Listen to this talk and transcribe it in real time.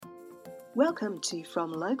Welcome to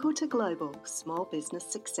From Local to Global, Small Business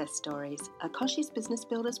Success Stories, a Koch's Business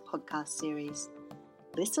Builders podcast series.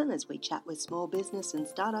 Listen as we chat with small business and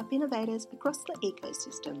startup innovators across the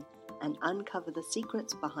ecosystem and uncover the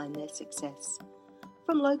secrets behind their success.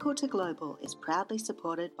 From Local to Global is proudly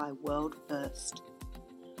supported by World First.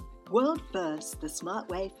 World First, the smart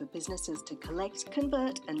way for businesses to collect,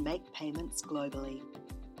 convert and make payments globally.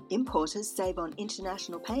 Importers save on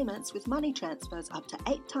international payments with money transfers up to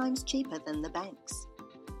 8 times cheaper than the banks.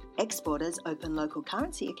 Exporters open local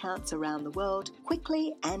currency accounts around the world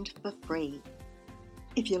quickly and for free.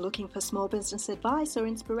 If you're looking for small business advice or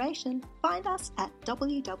inspiration, find us at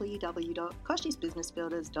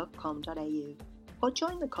www.kochsbusinessbuilders.com.au or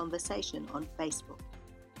join the conversation on Facebook.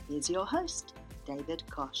 Here's your host, David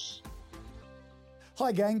Koch.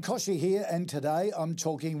 Hi gang, Kochie here, and today I'm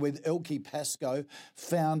talking with Elke Pascoe,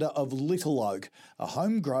 founder of LittleOak, a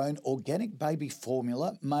homegrown organic baby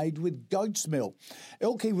formula made with goat's milk.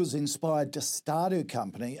 Elke was inspired to start her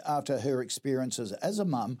company after her experiences as a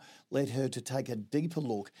mum led her to take a deeper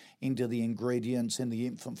look into the ingredients in the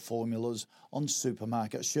infant formulas on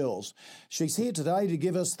supermarket shelves. She's here today to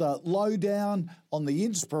give us the lowdown on the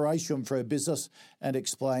inspiration for her business and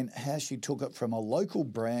explain how she took it from a local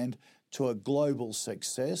brand to a global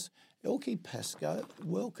success. Elke Pascoe,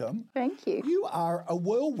 welcome. Thank you. You are a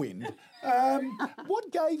whirlwind.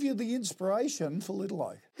 What gave you the inspiration for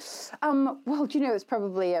LittleOak? Well, do you know, it's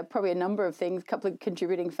probably a number of things, a couple of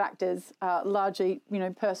contributing factors. Largely,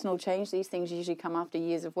 personal change. These things usually come after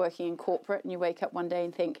years of working in corporate, and you wake up one day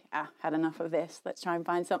and think, had enough of this. Let's try and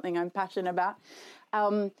find something I'm passionate about.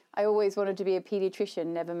 I always wanted to be a paediatrician,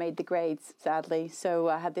 never made the grades, sadly. So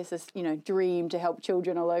I had this dream to help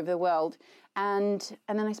children all over the world. And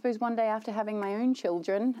then I suppose one day after having my own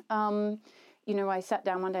children, I sat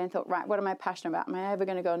down one day and thought, right, what am I passionate about? Am I ever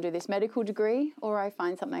going to go and do this medical degree, or I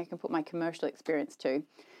find something I can put my commercial experience to?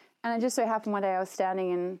 And it just so happened one day I was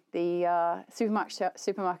standing in the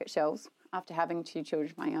supermarket shelves after having 2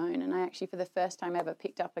 children of my own, and I actually, for the first time ever,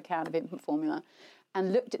 picked up a can of infant formula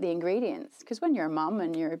and looked at the ingredients. Because when you're a mum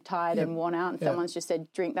and you're tired and worn out and someone's just said,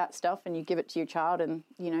 drink that stuff, and you give it to your child and,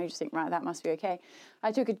 you just think, right, that must be okay.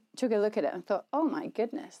 I took a look at it and thought, oh my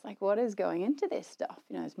goodness, what is going into this stuff?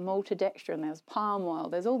 There's maltodextrin, there's palm oil,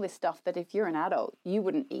 there's all this stuff that if you're an adult, you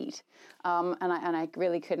wouldn't eat. And I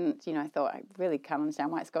really couldn't, I thought, I really can't understand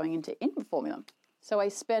why it's going into infant formula. So I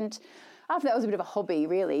spent... After that was a bit of a hobby,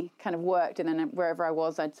 really, kind of worked, and then wherever I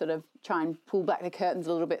was, I'd sort of try and pull back the curtains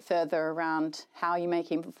a little bit further around how you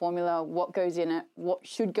make infant formula, what goes in it, what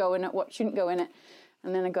should go in it, what shouldn't go in it.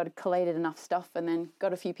 And then I collated enough stuff and then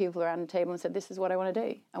got a few people around the table and said, this is what I want to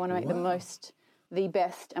do. I want to make the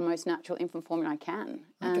best and most natural infant formula I can.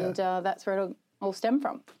 Okay. And that's where it all stemmed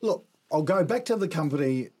from. Look, I'll go back to the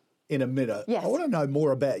company in a minute. Yes. I want to know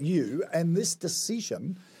more about you and this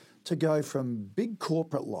decision to go from big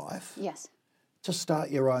corporate life to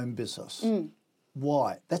start your own business.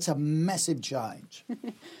 Why? That's a massive change.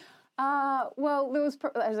 Well, there was,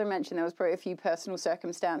 as I mentioned, there was probably a few personal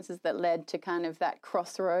circumstances that led to kind of that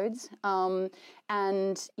crossroads. And,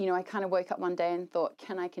 I kind of woke up one day and thought,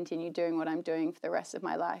 can I continue doing what I'm doing for the rest of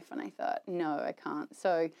my life? And I thought, no, I can't.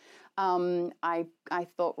 So I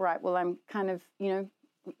thought, right, well, I'm kind of,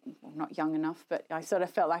 not young enough, but I sort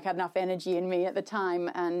of felt like I had enough energy in me at the time.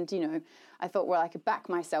 And, I thought, well, I could back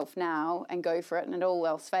myself now and go for it. And if all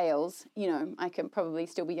else fails, I can probably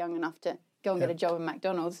still be young enough to go and get a job in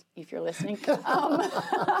McDonald's, if you're listening.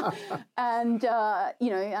 And I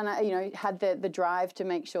had the drive to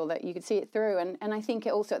make sure that you could see it through. And I think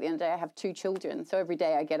also at the end of the day, I have 2 children. So every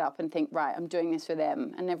day I get up and think, right, I'm doing this for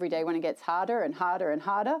them. And every day when it gets harder and harder and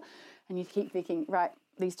harder, and you keep thinking, right,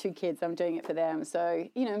 these 2 kids, I'm doing it for them. So,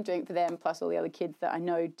 I'm doing it for them plus all the other kids that I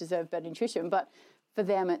know deserve better nutrition. But for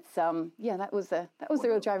them, it's, that was the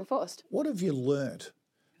real driving force. What have you learnt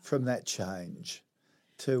from that change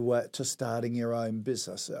to starting your own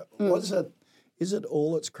business? Is it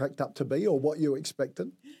all it's cracked up to be or what you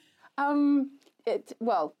expected?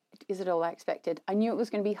 Is it all I expected? I knew it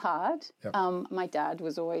was going to be hard. Yep. My dad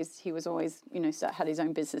was always, had his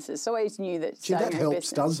own businesses. So I always knew that that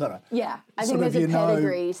helps, doesn't it? Yeah. I think there's a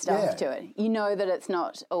pedigree stuff to it. You know that it's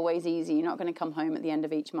not always easy. You're not going to come home at the end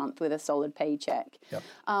of each month with a solid paycheck. Yep.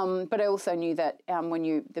 But I also knew that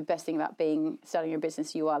the best thing about starting your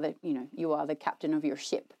business, you are the captain of your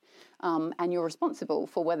ship. And you're responsible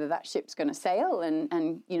for whether that ship's going to sail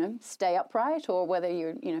and stay upright, or whether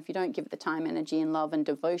if you don't give it the time, energy and love and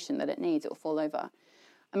devotion that it needs, it'll fall over.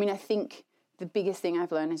 I mean, I think the biggest thing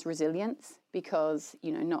I've learned is resilience, because,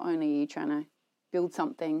 not only are you trying to build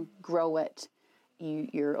something, grow it,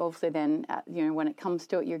 you're also then, when it comes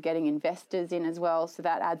to it, you're getting investors in as well. So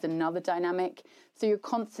that adds another dynamic. So you're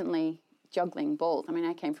constantly juggling balls. I mean,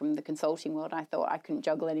 I came from the consulting world. I thought I couldn't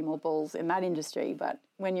juggle any more balls in that industry. But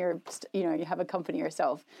when you have a company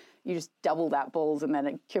yourself, you just double that balls and then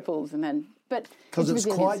it triples and then. But because it's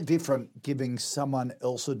quite different giving someone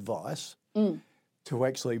else advice to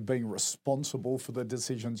actually being responsible for the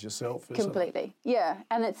decisions yourself. Completely, yeah.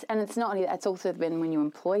 And it's not only that, it's also been when you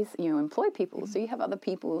employ people. So you have other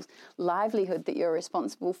people's livelihood that you're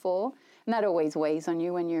responsible for, and that always weighs on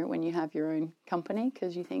you when you have your own company,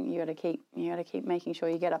 because you think you got to keep making sure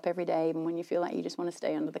you get up every day, even when you feel like you just want to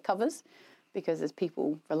stay under the covers, because there's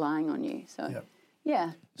people relying on you. So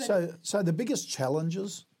yeah. So the biggest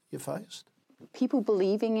challenges you faced? People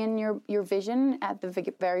believing in your vision at the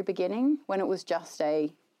very beginning, when it was just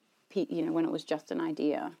an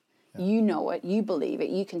idea. Yeah. You know it, you believe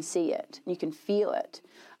it, you can see it, you can feel it,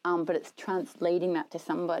 but it's translating that to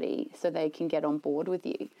somebody so they can get on board with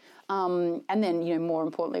you. And then, more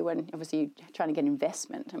importantly, when obviously you're trying to get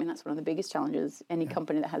investment, I mean, that's one of the biggest challenges any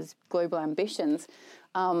company that has global ambitions,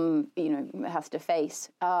 has to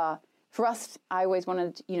face. For us, I always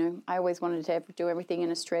wanted to do everything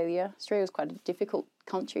in Australia. Australia was quite a difficult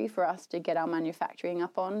country for us to get our manufacturing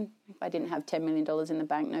up on. If I didn't have $10 million in the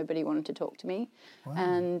bank, nobody wanted to talk to me. Wow.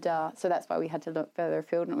 And so that's why we had to look further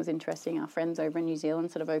afield, and it was interesting. Our friends over in New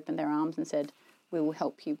Zealand sort of opened their arms and said, we will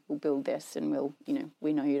help you, we'll build this, and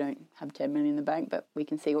we know you don't have 10 million in the bank, but we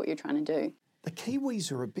can see what you're trying to do. The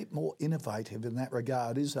Kiwis are a bit more innovative in that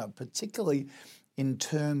regard, isn't it? Particularly in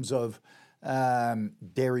terms of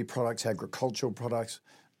dairy products, agricultural products,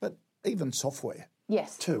 but even software.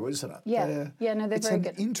 Yes. Too, isn't it? Yeah. They're very good. It's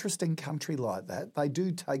an interesting country like that. They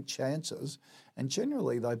do take chances, and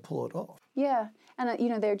generally they pull it off. Yeah,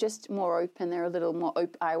 and they're just more open. They're a little more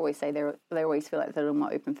open. I always say they always feel like they're a little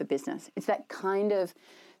more open for business. It's that kind of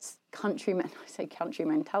country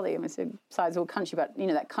mentality. I mean, it's a sizable country, but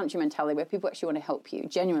that country mentality where people actually want to help you,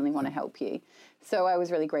 genuinely want to help you. So I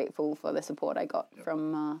was really grateful for the support I got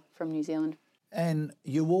from New Zealand. And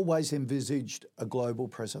you always envisaged a global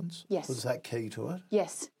presence? Yes. Was that key to it?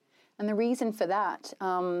 Yes. And the reason for that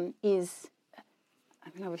is, I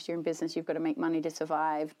mean, obviously you're in business, you've got to make money to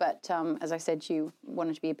survive. But as I said, you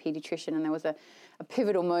wanted to be a paediatrician, and there was a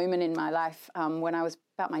pivotal moment in my life when I was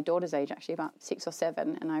about my daughter's age, actually about 6 or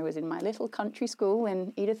 7, and I was in my little country school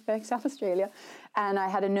in Edithburgh, South Australia, and I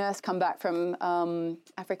had a nurse come back from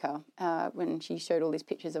Africa when she showed all these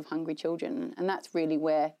pictures of hungry children, and that's really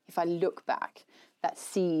where, if I look back, that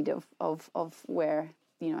seed of where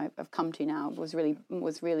I've come to now was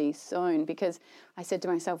really sown, because I said to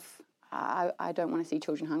myself, I don't want to see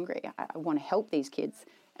children hungry. I want to help these kids.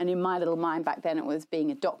 And in my little mind back then, it was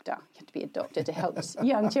being a doctor. You have to be a doctor to help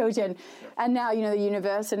young children. And now, the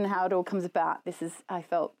universe and how it all comes about, this is, I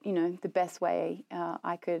felt, the best way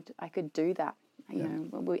I could do that.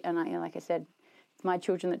 Like I said, it's my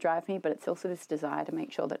children that drive me, but it's also this desire to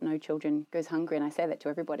make sure that no children goes hungry. And I say that to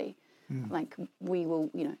everybody. Like, we will,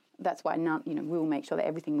 that's why we will make sure that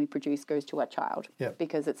everything we produce goes to our child. Yep.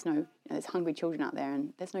 Because there's hungry children out there,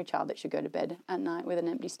 and there's no child that should go to bed at night with an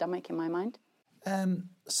empty stomach, in my mind.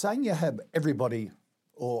 Saying you have everybody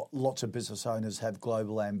or lots of business owners have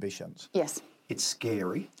global ambitions. Yes. It's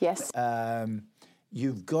scary. Yes.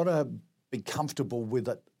 You've got to be comfortable with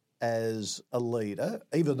it as a leader,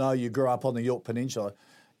 even though you grew up on the York Peninsula.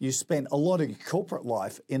 You spent a lot of your corporate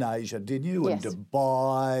life in Asia, didn't you? Yes. And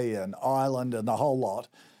Dubai and Ireland and the whole lot.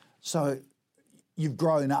 So you've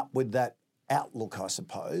grown up with that outlook, I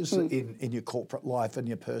suppose, in your corporate life and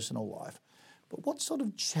your personal life. But what sort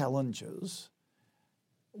of challenges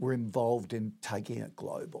were involved in taking it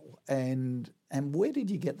global? And where did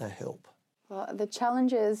you get the help? Well, the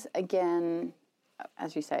challenges, again,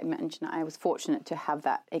 as you say, mentioned, I was fortunate to have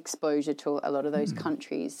that exposure to a lot of those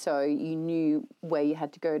countries. So you knew where you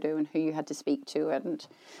had to go to and who you had to speak to, and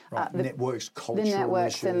networks, cultural the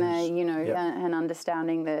networks, issues. and and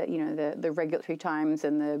understanding the regulatory times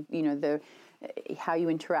and the how you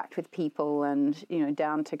interact with people, and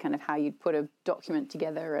down to kind of how you'd put a document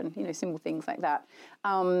together, and simple things like that.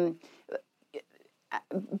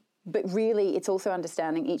 But really, it's also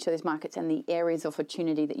understanding each of those markets and the areas of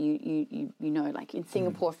opportunity that you know. Like in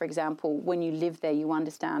Singapore, for example, when you live there, you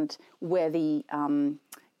understand where the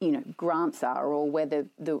grants are, or where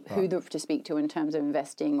who to speak to in terms of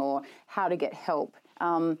investing, or how to get help.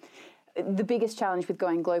 The biggest challenge with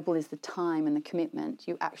going global is the time and the commitment.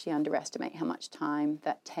 You actually underestimate how much time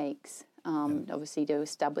that takes. Obviously, to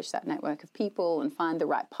establish that network of people and find the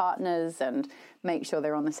right partners and make sure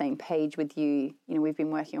they're on the same page with you. We've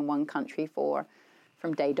been working on one country for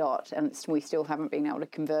from day dot, and we still haven't been able to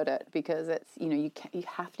convert it because it's, you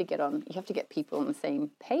have to get people on the same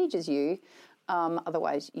page as you,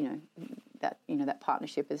 otherwise that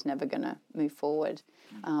partnership is never going to move forward.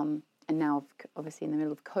 And now, obviously, in the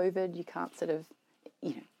middle of COVID, you can't sort of,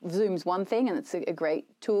 Zoom's one thing, and it's a great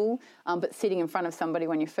tool. But sitting in front of somebody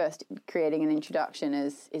when you're first creating an introduction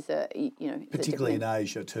is particularly in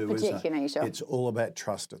Asia too. Particularly in Asia, it's all about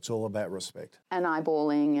trust. It's all about respect and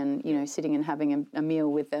eyeballing, and sitting and having a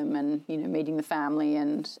meal with them, and meeting the family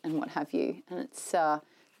and what have you. And it's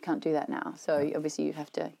can't do that now. So obviously you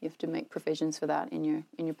have to make provisions for that in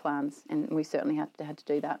your plans, and we certainly had to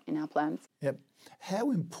do that in our plans. Yep. How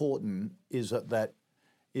important is it that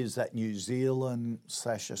New Zealand /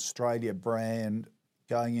 Australia brand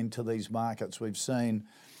going into these markets? We've seen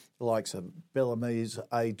the likes of Bellamy's,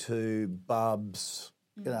 A2, Bubs,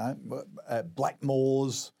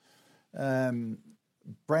 Blackmores.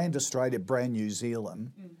 Brand Australia, brand New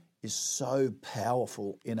Zealand is so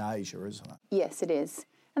powerful in Asia, isn't it? Yes, it is.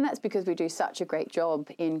 And that's because we do such a great job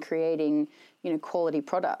in creating, quality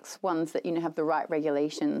products, ones that, have the right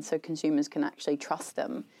regulations so consumers can actually trust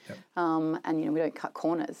them. Yep. And, we don't cut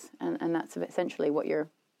corners. And that's essentially what you're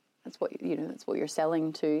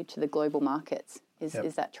selling to the global markets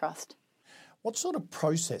is that trust. What sort of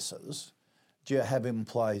processes do you have in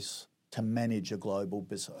place to manage a global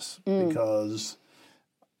business? Because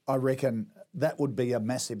I reckon that would be a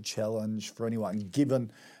massive challenge for anyone,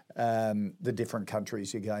 given the different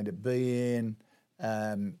countries you're going to be in,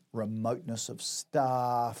 remoteness of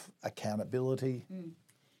staff, accountability.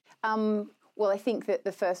 Well, I think that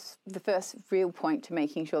the first real point to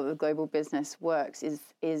making sure that the global business works is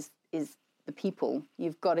the people.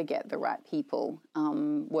 You've got to get the right people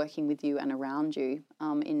working with you and around you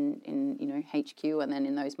in HQ and then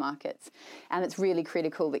in those markets. And it's really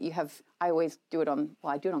critical that you have. I always do it on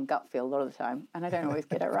gut feel a lot of the time, and I don't always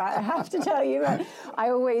get it right. I have to tell you, but I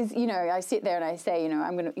always, I sit there and I say,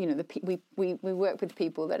 I'm going to, we work with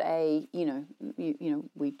people that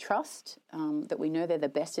we trust, that we know they're the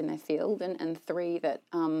best in their field, and three that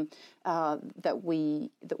that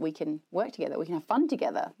we can work together, we can have fun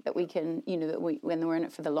together, that we can, when we're in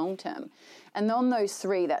it for the long term. And on those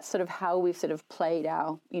three, that's sort of how we've sort of played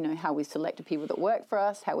our, how we selected people that work for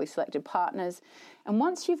us, how we selected partners. And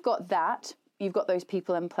once you've got that, you've got those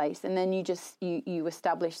people in place, and then you just you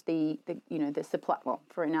establish the supply,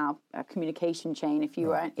 for now our communication chain, if you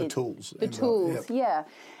were the tools. Yeah.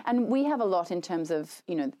 And we have a lot in terms of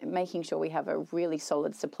making sure we have a really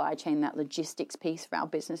solid supply chain. That logistics piece for our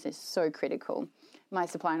business is so critical. My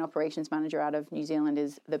supply and operations manager out of New Zealand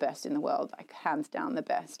is the best in the world, like hands down the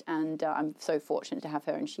best. And I'm so fortunate to have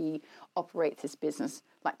her, and she operates this business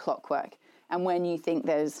like clockwork. And when you think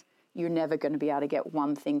you're never going to be able to get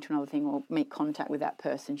one thing to another thing or make contact with that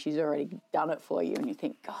person, she's already done it for you, and you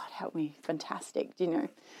think, God, help me, fantastic,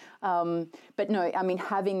 But no, I mean,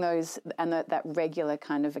 having those and that regular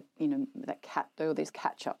kind of, all these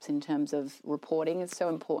catch-ups in terms of reporting is so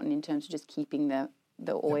important in terms of just keeping the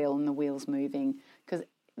oil and the wheels moving, because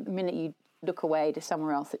the minute you look away to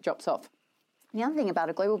somewhere else, it drops off. The other thing about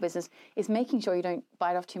a global business is making sure you don't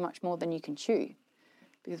bite off too much more than you can chew.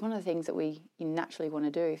 Because one of the things that you naturally want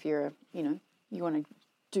to do if you're, you want to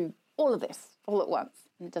do all of this all at once,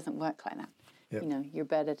 and it doesn't work like that. Yep. You're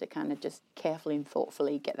better to kind of just carefully and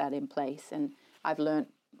thoughtfully get that in place. And I've learned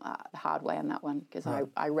the hard way on that one, because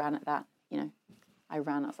I ran at that, I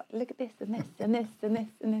was like, look at this and this and this and this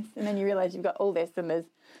and this. And then you realise you've got all this, and there's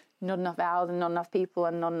not enough hours and not enough people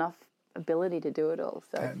and not enough ability to do it all.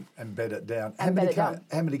 So and bed it down. How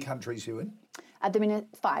many countries are you in? At the minute,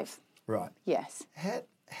 5. Right. Yes.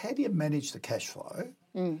 How do you manage the cash flow,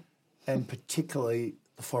 and particularly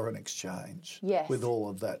the foreign exchange with all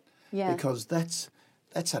of that? Yeah. Because that's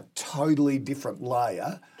a totally different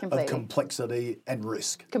layer of complexity and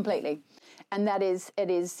risk. Completely. And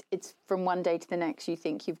it's from one day to the next. You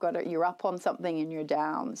think you're up on something and you're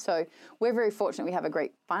down. So we're very fortunate. We have a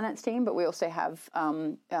great finance team, but we also have,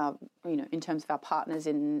 in terms of our partners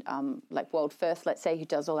in like World First, let's say, who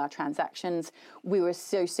does all our transactions. We were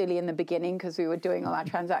so silly in the beginning because we were doing all our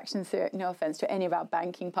transactions through, no offense to any of our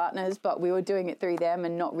banking partners, but we were doing it through them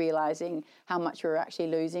and not realizing how much we were actually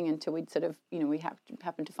losing until we'd sort of, we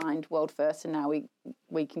happened to find World First, and now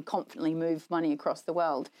we can confidently move money across the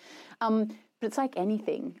world. But it's like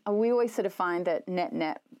anything. We always sort of find that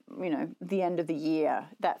net, the end of the year,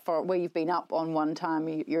 that for where you've been up on one time,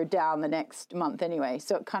 you're down the next month anyway.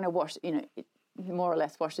 So it kind of it more or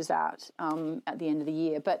less washes out at the end of the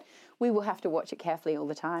year. But we will have to watch it carefully all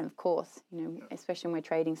the time, of course, especially when we're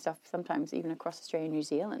trading stuff, sometimes even across Australia and New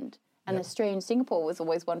Zealand. And Australia and Singapore was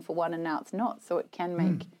always 1 for 1, and now it's not. So it can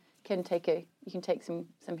make can take some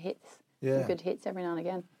hits, some good hits every now and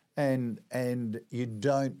again. And you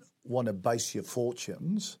don't want to base your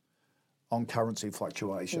fortunes on currency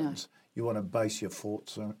fluctuations. No. You want to base your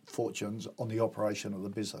fortunes on the operation of the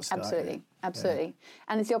business. Absolutely.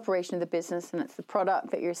 And it's the operation of the business, and it's the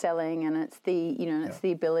product that you're selling, and it's the it's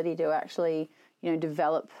the ability to actually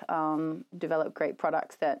develop great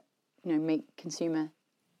products that meet consumer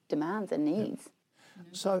demands and needs. Yeah.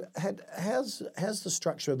 So how's the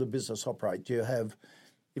structure of the business operate? Do you have,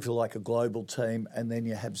 if you like, a global team, and then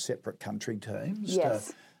you have separate country teams?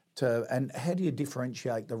 Yes. And how do you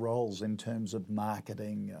differentiate the roles in terms of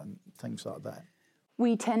marketing and things like that?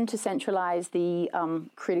 We tend to centralise the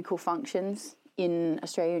critical functions in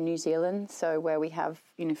Australia and New Zealand. So where we have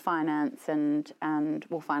finance and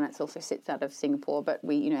finance also sits out of Singapore, but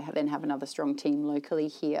we then have another strong team locally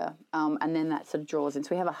here, and then that sort of draws in. So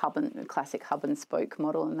we have a classic hub and spoke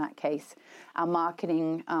model in that case. Our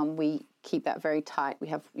marketing, we keep that very tight. We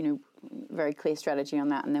have very clear strategy on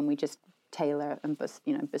that, and then we just tailor and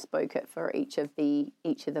bespoke it for each of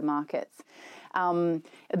the markets.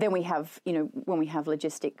 Then we have when we have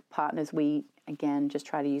logistic partners, we again just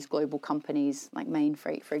try to use global companies like Main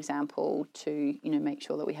Freight, for example, to make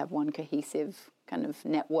sure that we have one cohesive kind of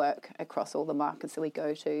network across all the markets that we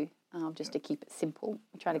go to, just to keep it simple.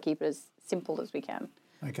 We try to keep it as simple as we can.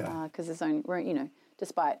 Okay. Because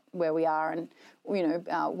despite where we are and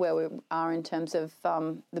where we are in terms of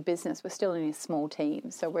the business, we're still in a small team,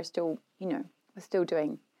 so we're still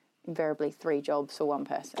doing invariably 3 jobs for one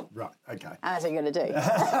person. Right. Okay. And that's what you're going to do.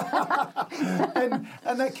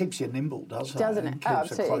 and that keeps you nimble, doesn't it? Doesn't it? And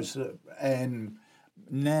keeps it closer. And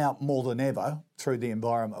now more than ever, through the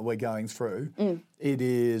environment we're going through, it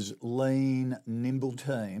is lean, nimble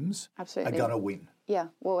teams are going to win. Yeah.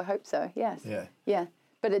 Well, I hope so. Yes. Yeah. Yeah.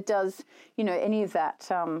 But it does, any of that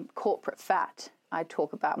corporate fat I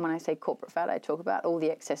talk about. When I say corporate fat, I talk about all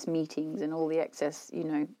the excess meetings and all the excess,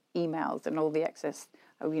 emails and all the excess.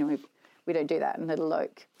 We don't do that in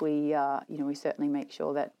LittleOak. We certainly make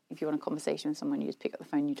sure that if you want a conversation with someone, you just pick up the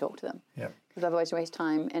phone and you talk to them. Yeah. Because otherwise you waste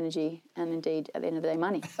time, energy, and indeed, at the end of the day,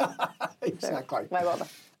 money. Exactly. So, why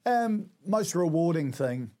bother? Most rewarding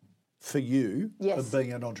thing for you of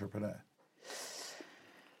being an entrepreneur?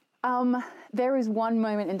 There is one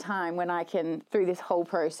moment in time when I can, through this whole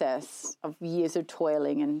process of years of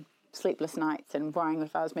toiling and sleepless nights and worrying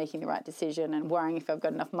if I was making the right decision and worrying if I've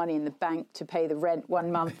got enough money in the bank to pay the rent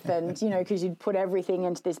one month and, because you'd put everything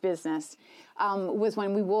into this business, was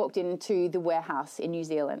when we walked into the warehouse in New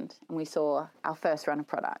Zealand and we saw our first run of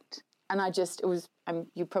product. And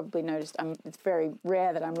you probably noticed, it's very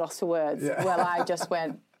rare that I'm lost for words. Yeah. Well, I just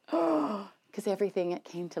went, because everything, it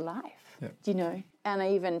came to life. Yeah. And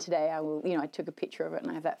even today, I took a picture of it,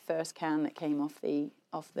 and I have that first can that came off the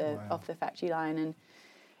factory line, and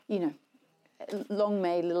long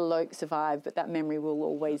may LittleOak survive, but that memory will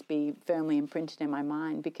always be firmly imprinted in my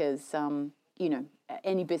mind because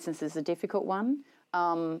any business is a difficult one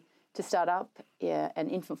to start up. Yeah,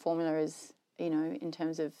 and infant formula is in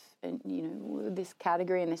terms of this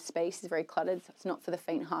category and this space is very cluttered, so it's not for the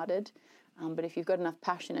faint-hearted. But if you've got enough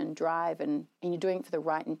passion and drive and you're doing it for the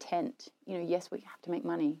right intent, yes, we have to make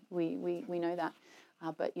money. We know that.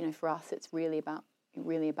 But, for us, it's really about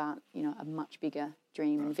a much bigger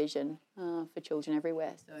dream and vision for children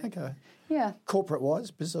everywhere. So, okay. Yeah. Corporate-wise,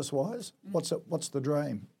 business-wise, what's the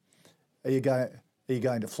dream? Are you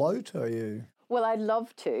going to float? Or are you? Well, I'd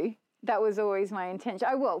love to. That was always my intention.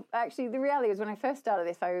 Actually, the reality was when I first started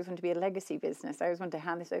this, I always wanted to be a legacy business. I always wanted to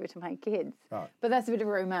hand this over to my kids. Right. But that's a bit of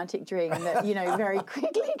a romantic dream that, very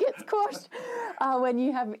quickly gets quashed when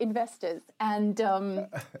you have investors. And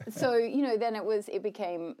so, then it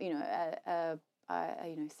became,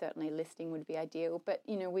 certainly listing would be ideal. But,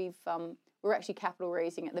 we're actually capital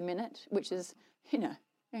raising at the minute, which is,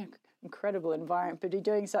 incredible environment for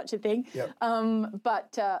doing such a thing. Yep.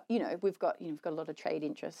 But we've got a lot of trade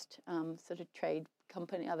interest,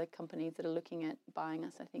 other companies that are looking at buying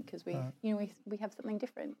us. I think because we have something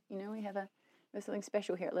different. We have something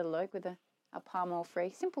special here at LittleOak with our palm oil free,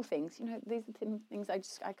 simple things. These are things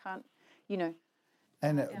I can't.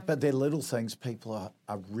 But they're little things people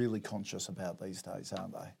are really conscious about these days,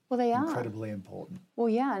 aren't they? Well, they are incredibly important. Well,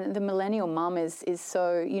 yeah, and the millennial mum is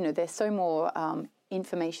so they're so more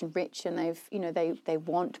information rich, and they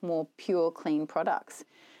want more pure, clean products,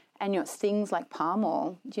 and it's things like palm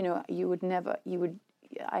oil.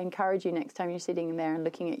 I encourage you next time you're sitting there and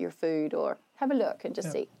looking at your food, or have a look and just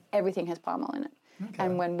see everything has palm oil in it. Okay.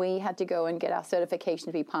 And when we had to go and get our certification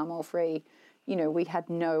to be palm oil free, we had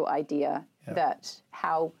no idea that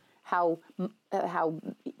how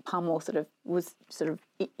pummel was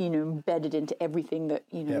embedded into everything that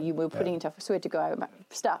you were putting into. So we had to go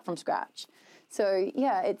start from scratch. So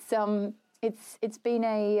yeah, it's been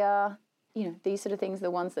a these sort of things are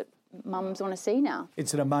the ones that mums want to see now.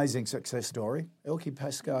 It's an amazing success story. Elke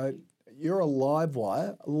Pascoe, you're a live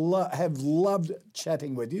wire. Have loved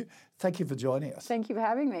chatting with you. Thank you for joining us. Thank you for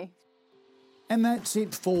having me. And that's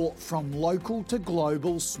it for From Local to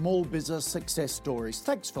Global Small Business Success Stories.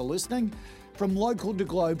 Thanks for listening. From Local to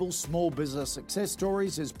Global Small Business Success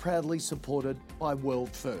Stories is proudly supported by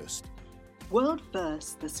World First. World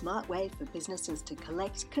First, the smart way for businesses to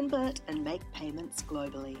collect, convert and make payments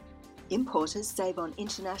globally. Importers save on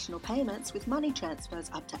international payments with money transfers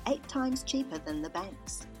up to 8 times cheaper than the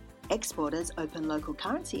banks. Exporters open local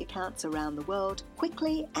currency accounts around the world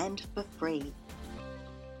quickly and for free.